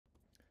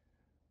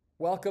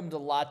Welcome to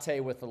Latte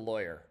with a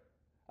Lawyer,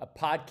 a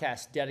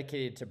podcast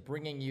dedicated to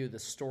bringing you the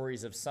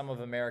stories of some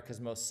of America's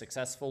most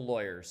successful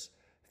lawyers,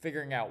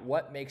 figuring out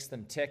what makes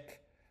them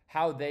tick,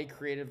 how they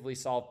creatively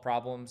solve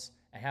problems,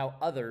 and how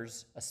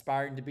others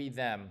aspiring to be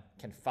them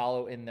can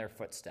follow in their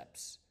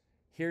footsteps.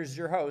 Here's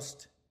your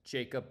host,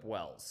 Jacob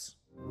Wells.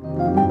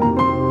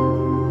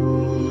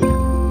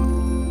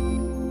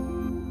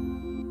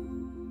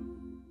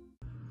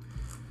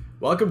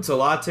 Welcome to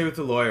Latte with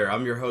a Lawyer.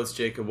 I'm your host,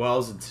 Jacob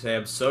Wells, and today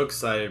I'm so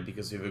excited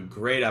because we have a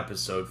great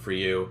episode for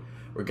you.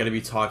 We're going to be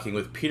talking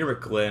with Peter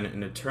McGlynn,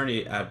 an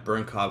attorney at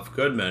Birnkopf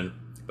Goodman,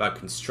 about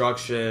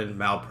construction,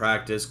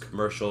 malpractice,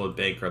 commercial, and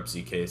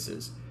bankruptcy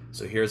cases.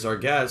 So here's our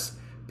guest,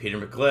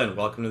 Peter McGlynn.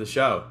 Welcome to the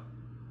show.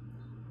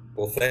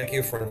 Well, thank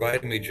you for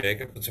inviting me,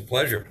 Jacob. It's a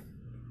pleasure.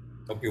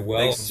 Hope you're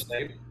well and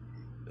safe.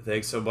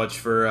 Thanks so much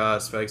for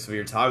spending some of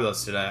your time with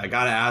us today. I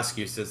got to ask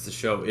you, since the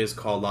show is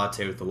called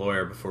Latte with the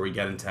Lawyer, before we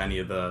get into any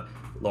of the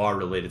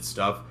law-related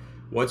stuff,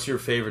 what's your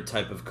favorite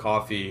type of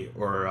coffee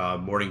or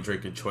morning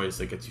drink of choice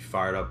that gets you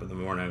fired up in the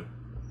morning?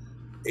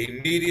 A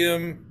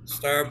medium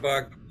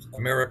Starbucks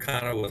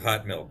Americano with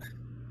hot milk.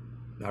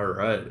 All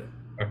right.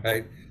 All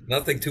right.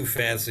 Nothing too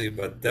fancy,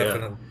 but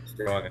definitely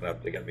strong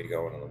enough to get me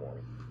going in the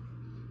morning.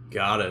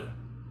 Got it.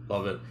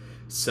 Love it.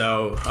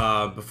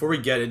 So before we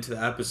get into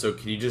the episode,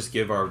 can you just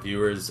give our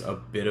viewers a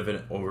bit of an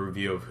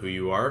overview of who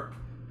you are?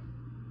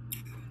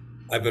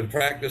 I've been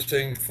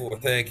practicing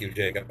thank you,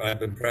 Jacob.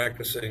 I've been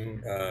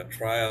practicing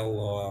trial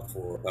law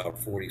for about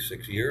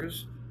 46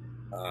 years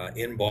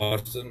in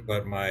Boston,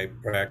 but my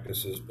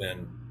practice has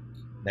been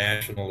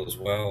national as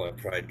well. I've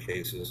tried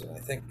cases in, I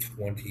think,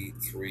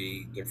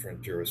 23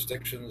 different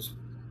jurisdictions,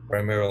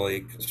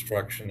 primarily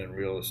construction and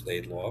real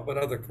estate law, but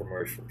other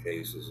commercial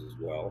cases as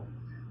well.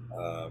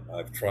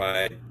 I've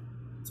tried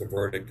to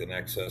verdict in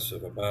excess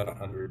of about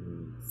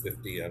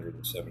 150,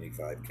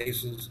 175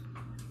 cases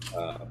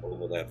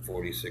over that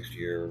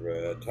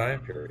 46-year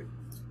time period.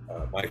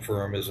 My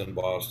firm is in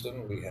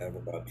Boston. We have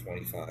about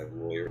 25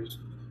 lawyers.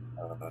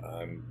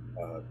 I'm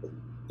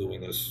been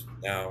doing this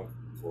now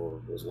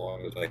for as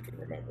long as I can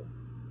remember.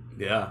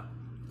 Yeah.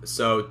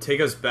 So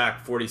take us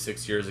back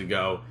 46 years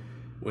ago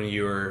when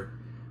you were,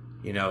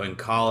 in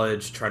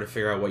college, trying to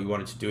figure out what you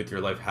wanted to do with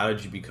your life. How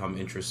did you become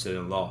interested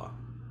in law?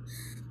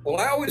 Well,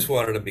 I always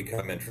wanted to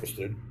become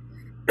interested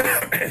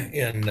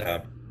in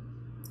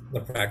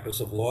the practice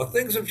of law.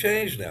 Things have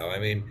changed now. I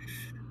mean,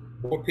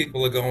 more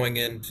people are going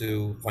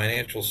into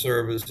financial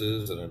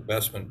services and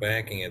investment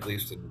banking, at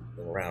least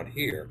around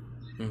here.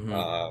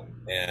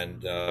 Mm-hmm.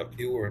 And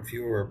fewer and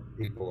fewer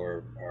people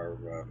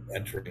are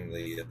entering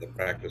the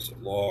practice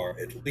of law,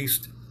 at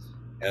least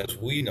as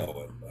we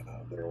know it.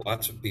 There are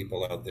lots of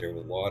people out there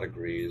with law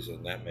degrees,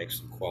 and that makes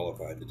them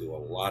qualified to do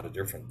a lot of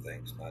different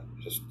things, not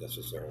just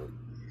necessarily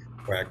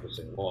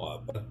practicing law,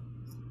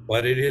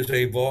 but it has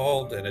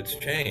evolved and it's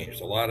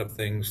changed. A lot of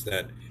things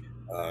that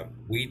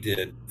we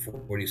did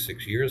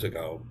 46 years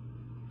ago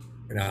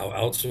are now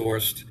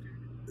outsourced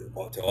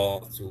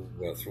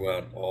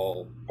throughout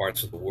all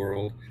parts of the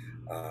world.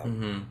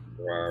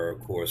 There are, of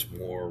course,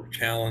 more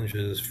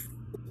challenges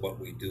with what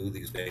we do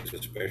these days,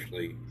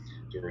 especially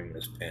during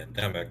this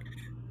pandemic.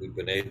 We've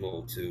been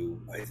able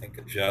to, I think,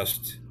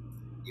 adjust.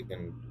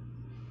 Even,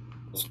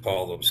 let's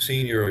call them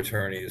senior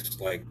attorneys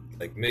like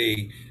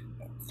me.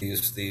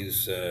 These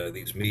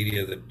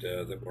media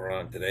that we're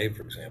on today,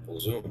 for example,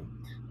 Zoom.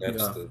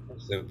 That's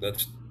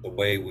the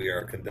way we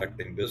are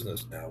conducting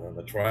business now in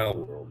the trial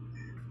world.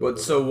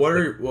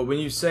 When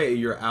you say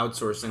you're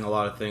outsourcing a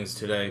lot of things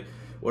today,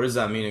 what does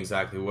that mean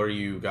exactly? What are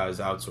you guys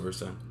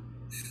outsourcing?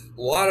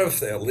 A lot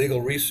of legal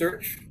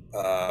research,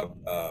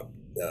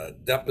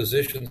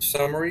 deposition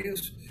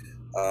summaries,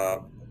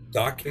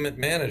 document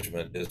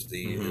management is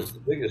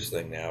the biggest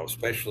thing now,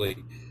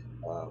 especially.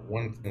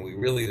 One thing we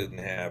really didn't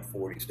have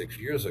 46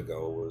 years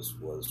ago was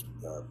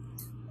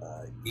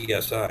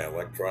ESI,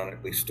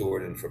 electronically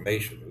stored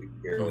information. We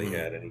barely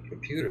had any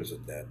computers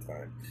at that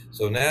time.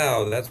 So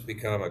now that's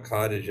become a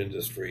cottage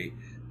industry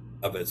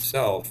of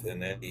itself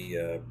in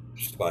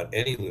just about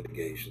any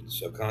litigation.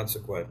 So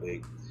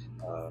consequently,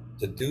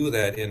 to do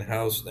that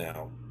in-house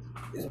now,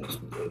 it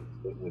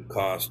would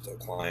cost a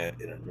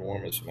client an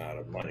enormous amount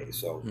of money.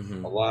 So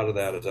a lot of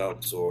that is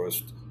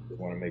outsourced. We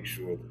want to make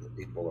sure that the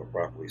people are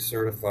properly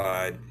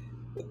certified,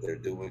 that they're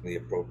doing the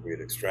appropriate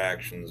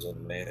extractions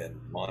and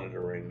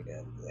monitoring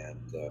and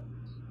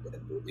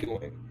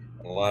reviewing.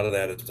 And a lot of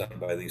that is done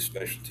by these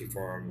specialty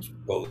firms,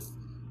 both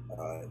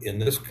in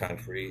this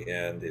country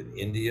and in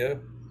India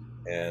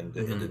and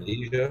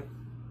Indonesia.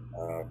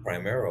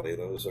 Primarily,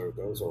 those are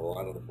a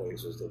lot of the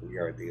places that we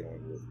are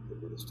dealing with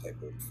this type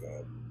of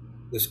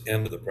this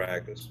end of the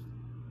practice.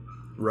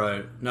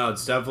 Right. No,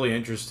 it's definitely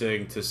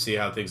interesting to see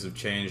how things have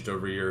changed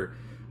over your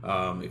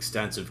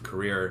extensive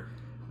career.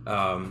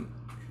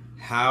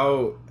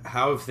 How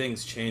have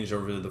things changed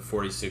over the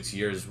 46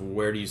 years?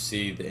 Where do you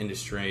see the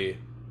industry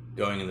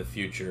going in the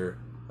future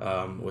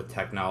with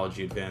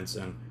technology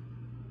advancing?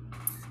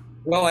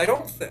 Well, I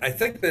don't. I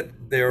think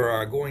that there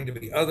are going to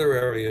be other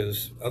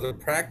areas, other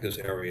practice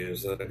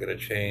areas that are going to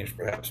change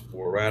perhaps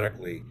more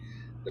radically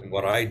than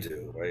what I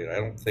do. Right? I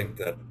don't think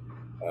that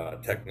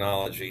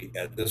technology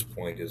at this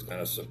point is going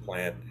to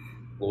supplant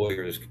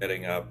lawyers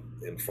getting up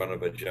in front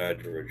of a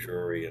judge or a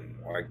jury and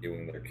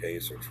arguing their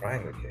case or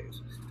trying the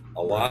case.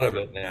 A lot of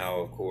it now,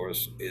 of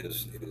course,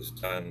 is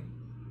done,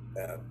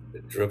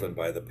 driven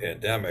by the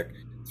pandemic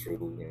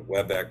through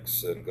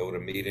WebEx and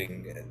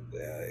GoToMeeting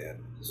and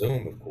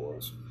Zoom, of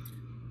course.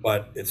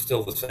 But it's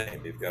still the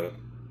same. You've got to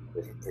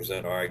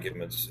present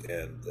arguments,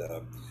 and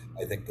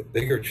I think the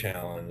bigger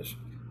challenge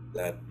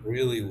that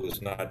really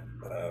was not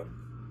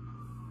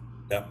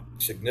that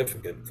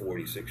significant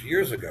 46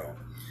 years ago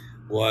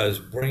was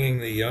bringing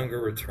the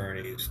younger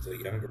attorneys, the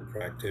younger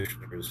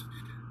practitioners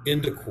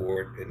into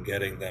court and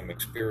getting them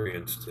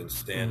experienced in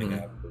standing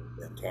up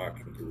and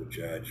talking to a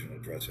judge and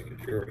addressing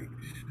a jury.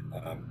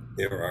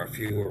 There are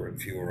fewer and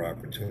fewer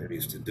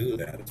opportunities to do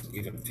that. It's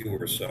even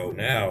fewer so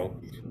now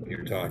when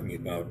you're talking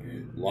about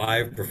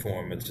live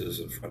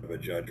performances in front of a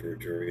judge or a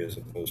jury as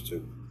opposed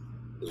to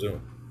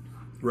Zoom.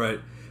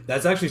 Right.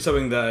 That's actually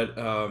something that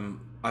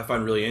I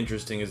find really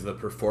interesting, is the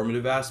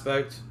performative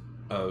aspect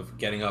of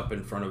getting up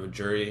in front of a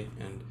jury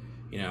and,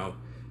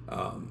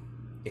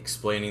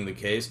 explaining the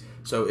case.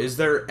 So is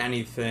there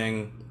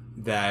anything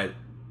that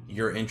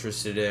you're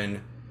interested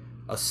in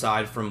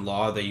aside from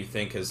law that you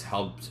think has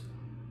helped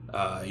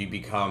you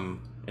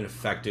become an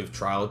effective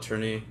trial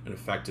attorney, an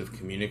effective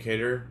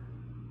communicator?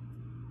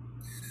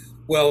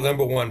 Well,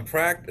 number one,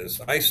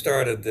 practice. I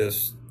started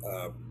this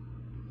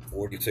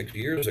 46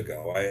 years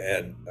ago.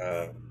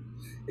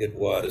 It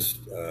was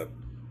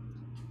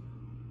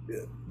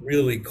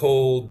really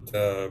cold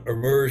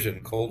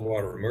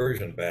water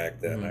immersion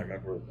back then. I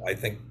remember, I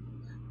think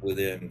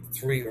within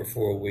 3 or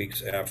 4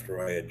 weeks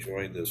after I had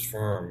joined this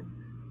firm,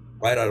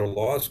 right out of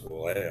law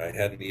school, I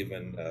hadn't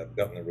even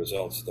gotten the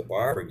results of the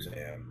bar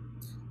exam,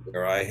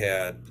 where I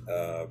had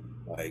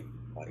my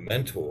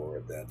mentor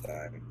at that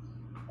time,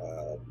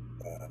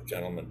 a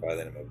gentleman by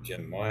the name of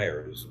Jim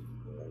Myers,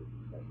 who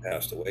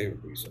passed away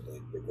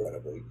recently,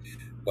 regrettably,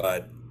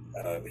 but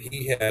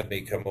he had me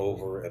come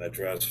over and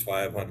address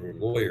 500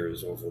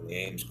 lawyers over in the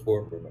Ames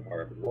courtroom at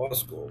Harvard Law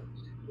School.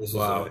 This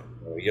Wow. is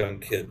a young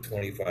kid,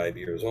 25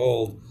 years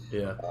old.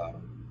 Yeah.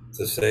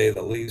 To say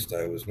the least,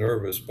 I was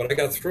nervous, but I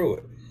got through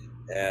it.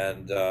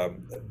 And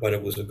but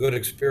it was a good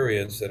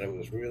experience, and it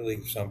was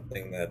really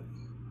something that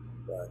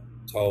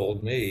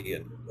told me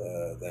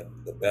that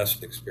the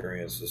best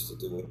experience is to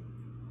do it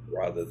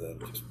rather than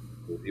just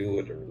review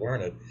it or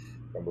learn it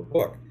from a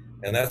book.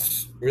 And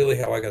that's really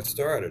how I got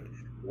started.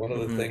 One of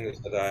the things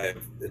that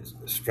I've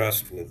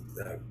stressed with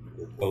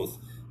both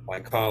my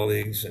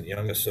colleagues and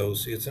young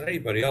associates and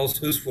anybody else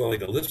who's willing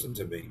to listen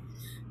to me,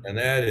 and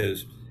that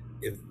is,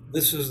 if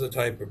this is the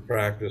type of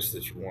practice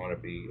that you want to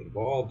be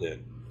involved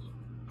in,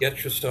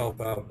 get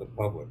yourself out in the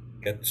public,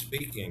 get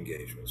speaking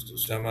engagements, do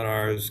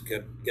seminars,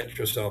 get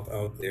yourself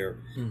out there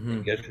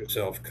and get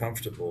yourself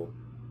comfortable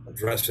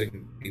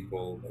addressing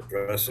people,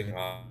 addressing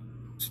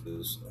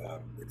audiences.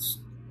 It's,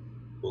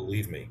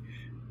 believe me,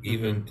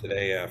 even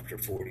today, after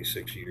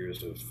 46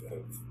 years of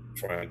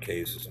trying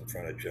cases in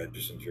front of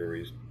judges and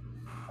juries,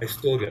 I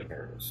still get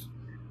nervous.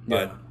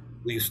 But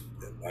at least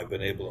I've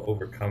been able to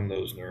overcome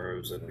those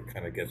nerves, and it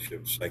kind of gets you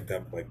psyched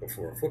up like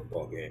before a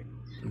football game.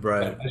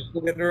 Right. But I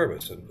still get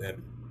nervous, and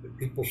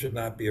people should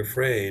not be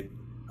afraid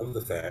of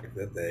the fact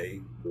that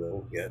they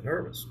will get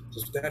nervous.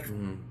 It's just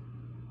natural.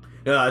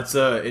 Yeah, that's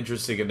an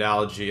interesting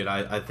analogy, and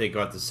I think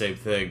about the same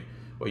thing.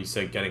 What you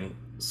said, getting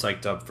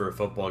psyched up for a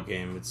football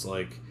game. It's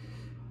like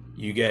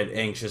you get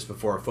anxious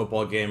before a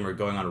football game or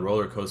going on a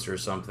roller coaster or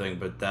something,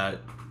 but that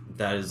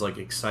is like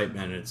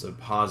excitement. It's a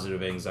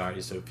positive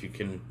anxiety. So if you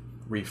can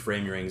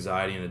reframe your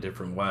anxiety in a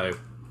different way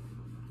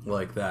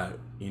like that,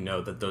 you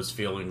know that those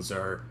feelings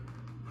are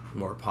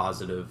more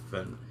positive,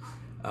 and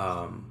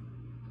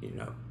you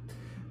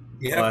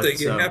have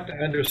to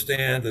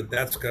understand that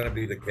that's going to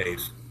be the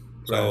case.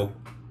 So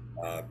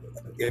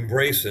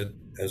embrace it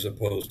as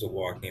opposed to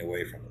walking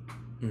away from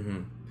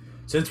it.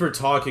 Since we're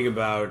talking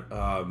about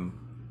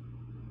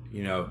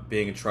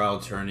being a trial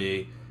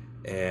attorney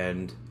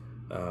and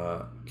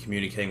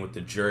communicating with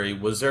the jury,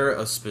 was there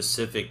a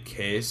specific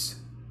case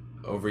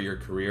over your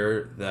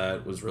career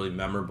that was really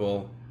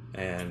memorable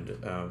and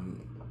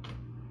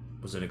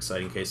was an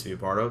exciting case to be a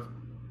part of?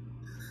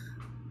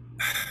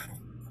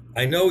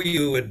 I know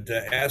you would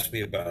ask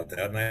me about that,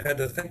 and I had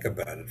to think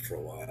about it for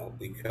a while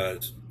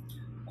because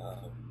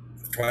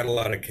I've tried a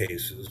lot of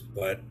cases,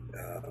 but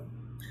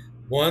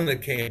one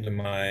that came to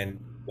mind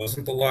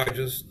wasn't the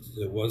largest,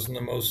 it wasn't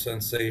the most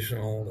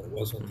sensational, it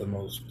wasn't the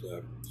most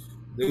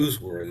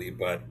newsworthy,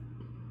 but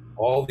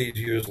all these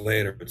years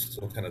later, it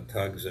still kind of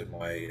tugs at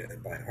my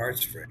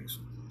heartstrings.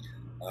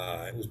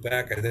 It was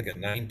back, I think,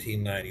 in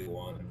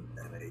 1991,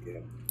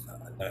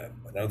 and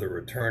another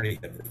attorney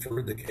had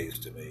referred the case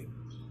to me.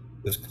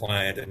 This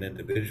client, an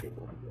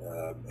individual,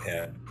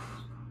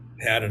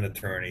 had an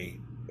attorney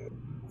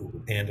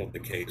who handled the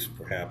case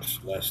perhaps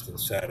less than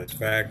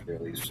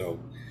satisfactorily. So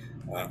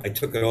I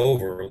took it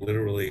over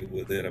literally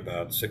within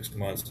about 6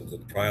 months of the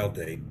trial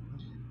date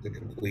to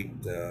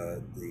complete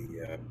the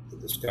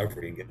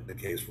discovery and get the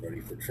case ready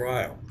for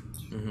trial.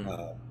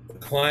 The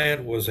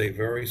client was a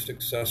very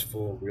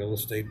successful real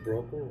estate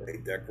broker, a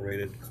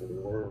decorated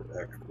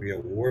Korea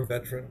War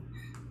veteran.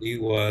 He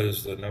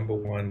was the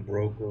 #1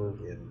 broker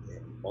in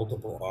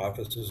multiple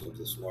offices of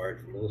this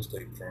large real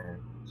estate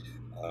firm.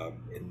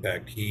 In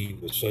fact, he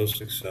was so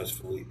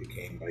successful he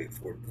became a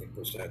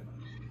 14%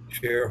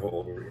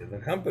 shareholder in the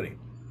company.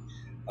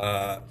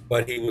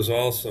 But he was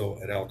also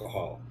an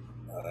alcoholic,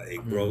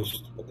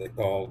 what they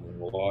call in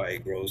the law, a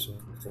gross and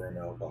confirmed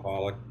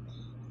alcoholic.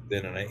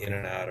 Been in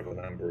and out of a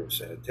number of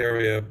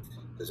sanitaria.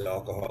 His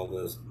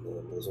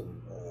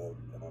alcoholism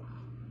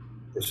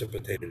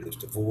precipitated his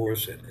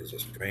divorce and his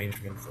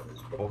estrangement from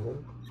his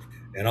girlfriend.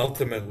 And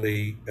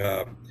ultimately,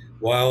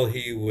 while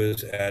he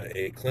was at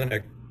a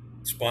clinic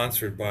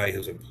sponsored by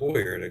his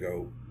employer to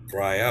go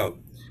dry out,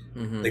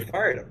 they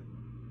fired him.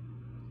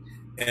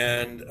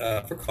 And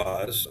for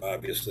cause,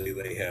 obviously,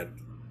 they had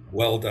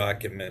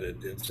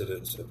well-documented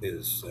incidents of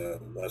his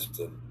less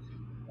than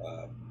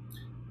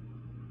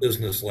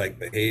business-like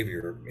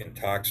behavior,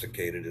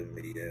 intoxicated in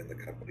the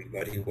company,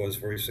 but he was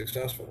very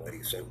successful,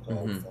 a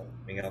so-called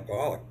functioning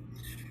alcoholic.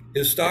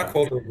 His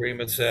stockholder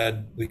agreement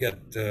said, we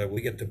get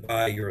to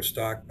buy your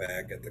stock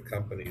back at the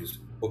company's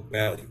book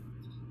value,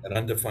 an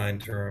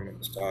undefined term in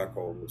the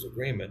stockholders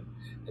agreement.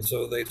 And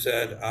so they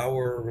said,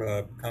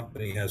 our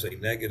company has a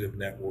negative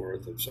net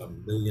worth of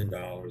some $1 million,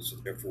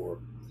 and therefore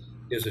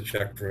here's a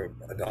check for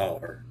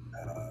 $1,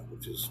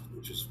 which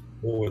is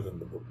more than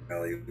the book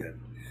value, and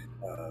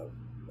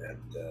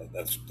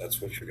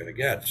that's what you're going to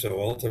get. So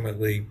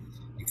ultimately,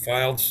 he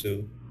filed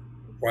suit.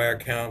 Prior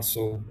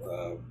counsel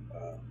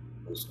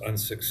was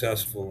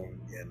unsuccessful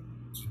in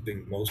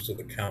keeping most of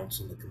the counts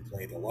in the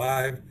complaint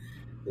alive.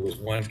 There was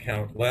one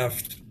count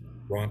left.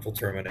 Wrongful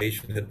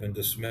termination had been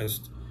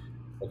dismissed,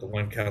 but the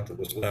one count that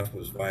was left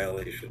was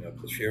violation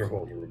of the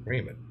shareholder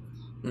agreement.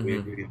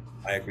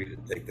 I agreed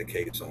to take the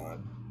case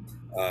on.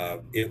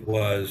 It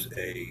was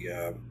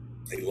a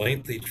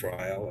lengthy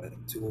trial, and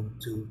two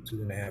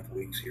and a half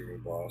weeks here in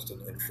Boston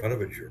in front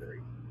of a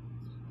jury.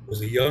 It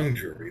was a young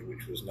jury,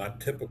 which was not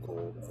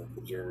typical of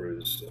the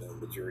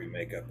jury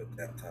makeup at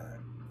that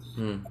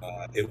time.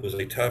 It was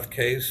a tough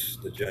case.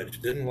 The judge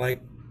didn't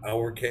like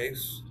our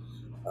case,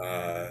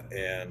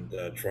 and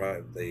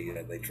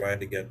they tried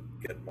to get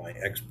my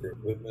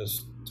expert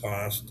witness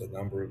tossed a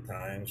number of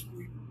times.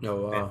 We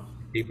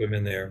keep him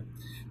in there,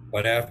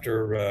 but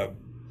after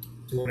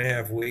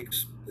 2.5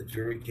 weeks, the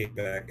jury came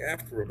back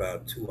after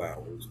about 2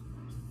 hours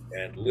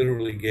and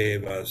literally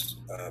gave us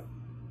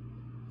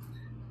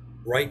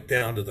right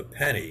down to the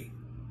penny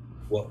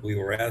what we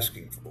were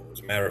asking for.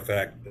 As a matter of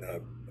fact,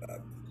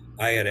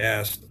 I had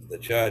asked the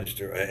judge,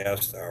 or I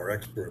asked our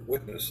expert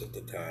witness at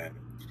the time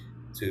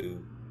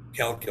to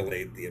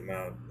calculate the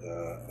amount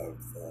of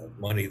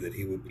money that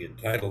he would be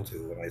entitled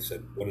to. And I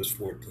said, what is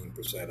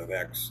 14% of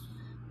X?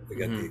 I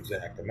forget the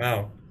exact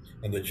amount.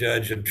 And the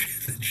judge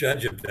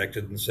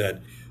objected and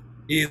said,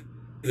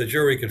 the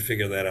jury could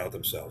figure that out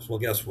themselves. Well,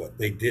 guess what?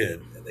 They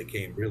did, and they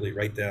came really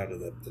right down to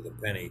the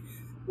penny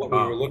what we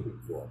were looking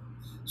for.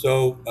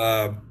 So,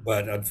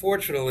 but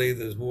unfortunately,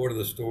 there's more to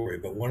the story.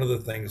 But one of the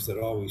things that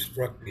always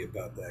struck me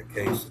about that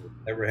case, that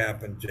never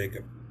happened,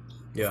 Jacob,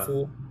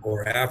 before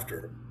or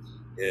after,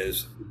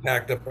 is we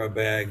packed up our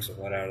bags and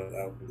went out in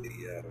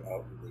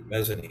the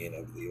mezzanine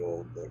of the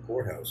old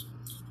courthouse.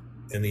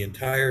 And the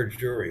entire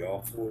jury,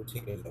 all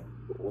 14 of them,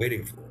 were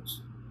waiting for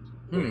us,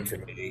 waiting for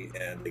me,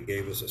 and they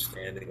gave us a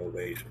standing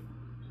ovation.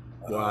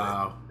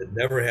 Wow. It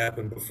never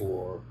happened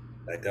before.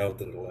 I doubt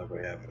that it'll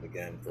ever happen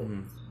again for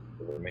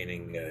the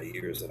remaining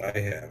years that I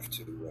have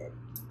to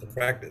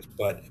practice.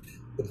 But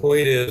the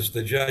point is,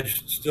 the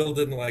judge still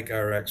didn't like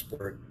our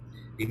expert.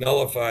 He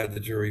nullified the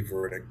jury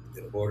verdict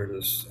and ordered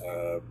us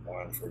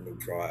on for a new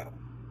trial.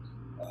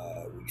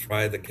 We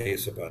tried the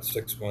case about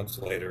 6 months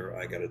later.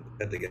 I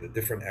had to get a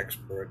different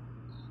expert,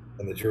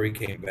 and the jury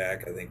came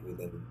back, I think,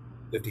 within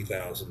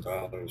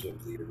 $50,000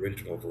 of the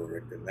original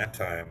verdict. And that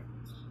time,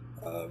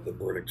 the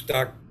verdict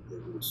stuck.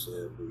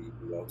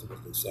 We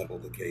ultimately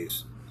settled the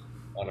case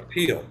on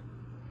appeal.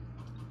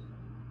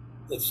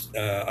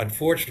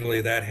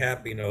 Unfortunately, that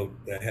happy note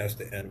that has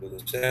to end with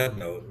a sad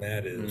note, and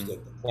that is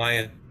that the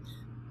client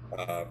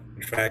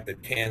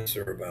contracted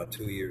cancer about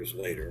 2 years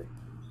later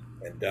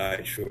and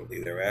died shortly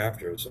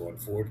thereafter. So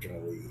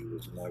unfortunately, he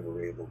was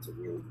never able to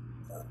really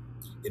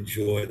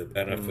enjoy the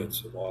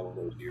benefits of all of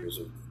those years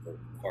of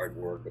hard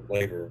work and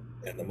labor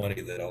and the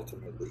money that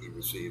ultimately he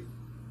received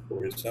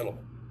for his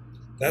settlement.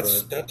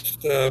 That's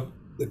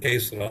the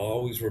case that I'll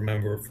always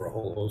remember for a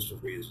whole host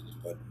of reasons.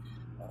 But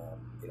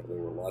there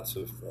were lots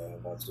of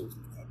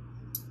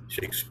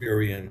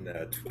Shakespearean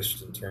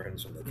twists and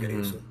turns in the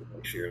case, and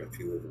I shared a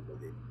few of them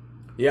with you.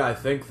 Yeah, I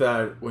think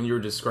that when you were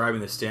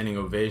describing the standing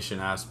ovation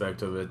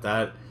aspect of it,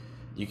 that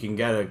you can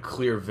get a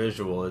clear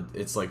visual.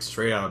 It's like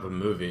straight out of a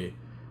movie.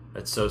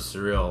 It's so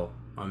surreal.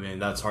 I mean,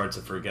 that's hard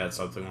to forget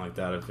something like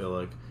that, I feel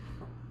like.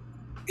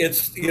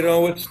 It's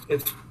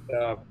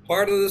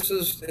part of this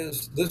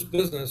is this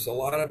business. A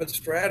lot of it's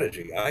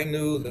strategy. I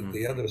knew that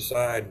the other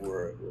side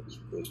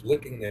was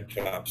licking their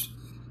chops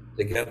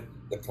to get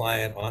the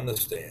client on the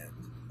stand,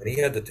 and he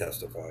had to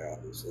testify.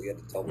 Obviously, he had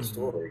to tell the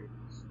story,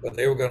 but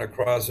they were going to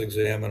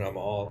cross-examine him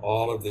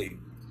all of the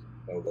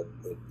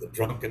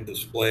drunken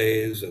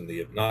displays and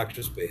the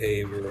obnoxious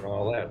behavior and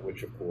all that,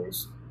 which of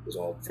course is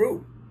all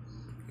true.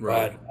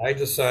 Right. But I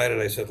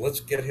decided, I said, let's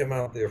get him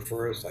out there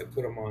first. I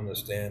put him on the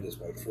stand as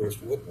my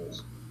first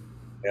witness.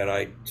 And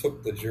I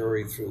took the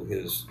jury through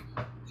his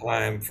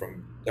time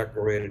from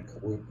decorated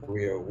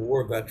Korea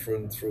War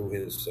veteran through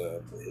his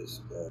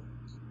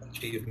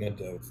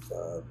achievement of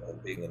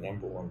being the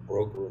 #1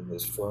 broker in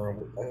this firm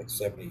with, I think,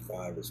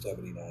 75 or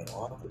 79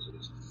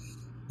 offices.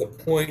 The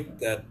point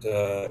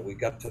that we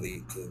got to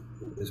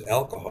his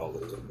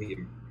alcoholism,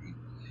 he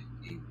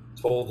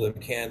told them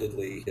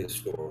candidly his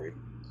story.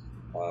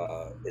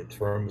 In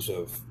terms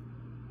of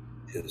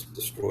his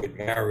destroyed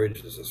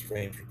marriage, his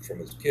estrangement from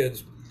his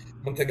kids.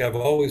 One thing I've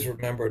always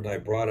remembered, and I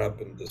brought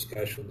up in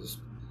discussions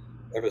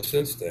ever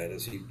since then,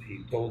 is he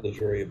told the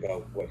jury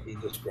about what he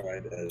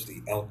described as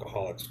the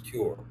alcoholic's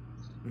cure.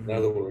 In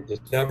other words,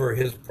 it's never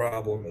his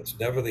problem, it's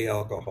never the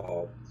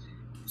alcohol.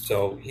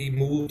 So he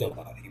moved a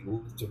lot. He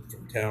moved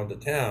from town to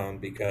town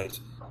because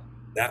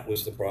that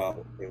was the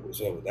problem. That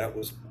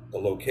was the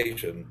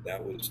location.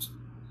 That was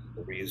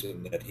the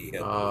reason that he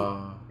had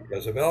moved,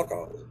 because of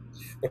alcoholism.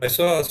 But I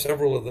saw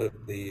several of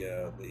the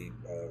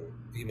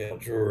female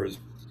jurors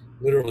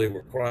literally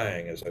were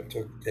crying as I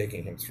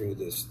taking him through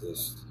this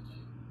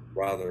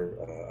rather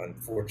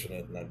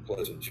unfortunate and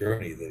unpleasant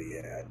journey that he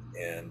had,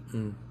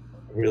 and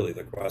really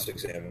the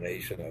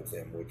cross-examination of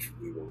him, which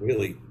we were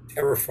really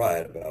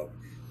terrified about,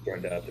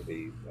 turned out to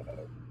be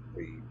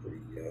pretty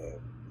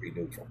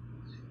neutral.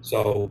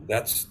 So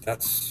that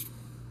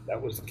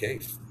was the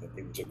case.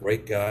 He was a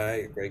great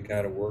guy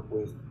to work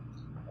with,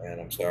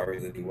 and I'm sorry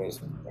that he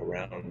wasn't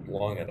around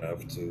long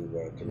enough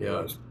to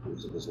realize the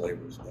fruits of his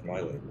labors and my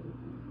labor.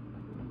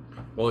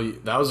 Well,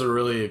 that was a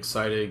really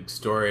exciting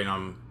story, and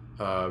I'm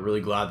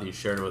really glad that you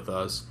shared it with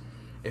us.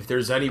 If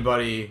there's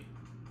anybody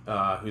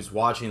who's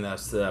watching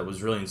this that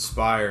was really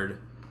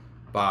inspired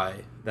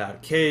by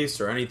that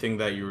case or anything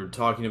that you were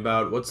talking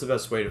about, what's the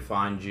best way to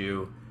find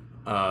you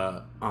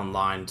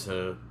online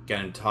to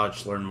get in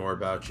touch, learn more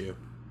about you?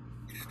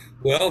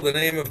 Well, the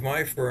name of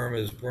my firm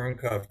is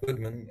Bernkopf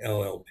Goodman,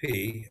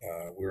 LLP.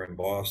 We're in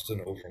Boston,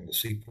 over in the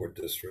Seaport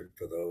District,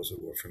 for those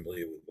who are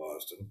familiar with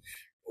Boston,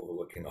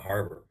 overlooking the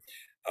harbor.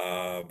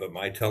 But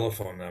my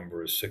telephone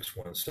number is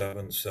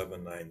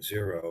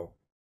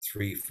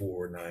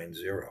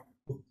 617-790-3490.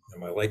 And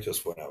my light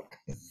just went out.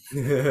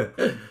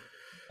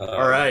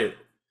 All right.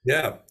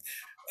 Yeah.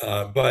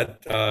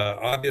 But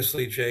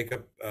obviously,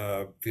 Jacob,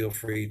 feel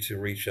free to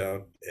reach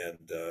out,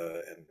 and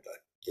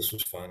this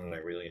was fun, and I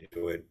really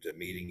enjoyed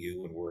meeting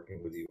you and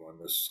working with you on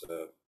this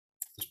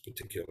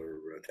particular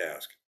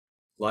task.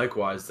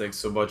 Likewise, thanks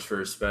so much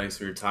for spending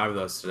some of your time with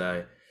us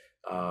today.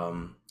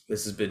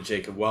 This has been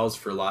Jacob Wells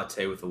for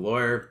Latte with a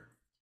Lawyer.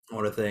 I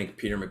want to thank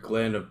Peter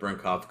McGlynn of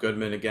Bernkopf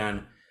Goodman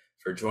again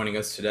for joining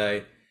us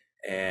today,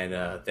 and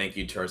thank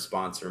you to our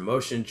sponsor,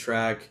 Motion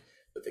Track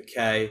with a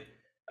K,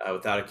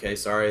 without a K,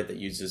 sorry, that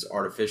uses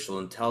artificial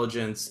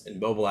intelligence and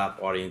mobile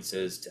app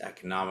audiences to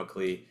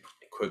economically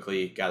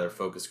quickly gather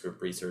focus group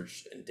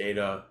research and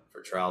data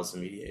for trials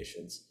and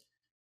mediations.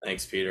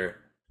 Thanks, Peter.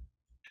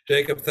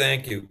 Jacob,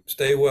 thank you.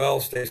 Stay well,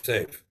 stay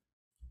safe.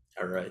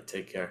 All right,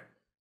 take care.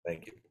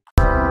 Thank you.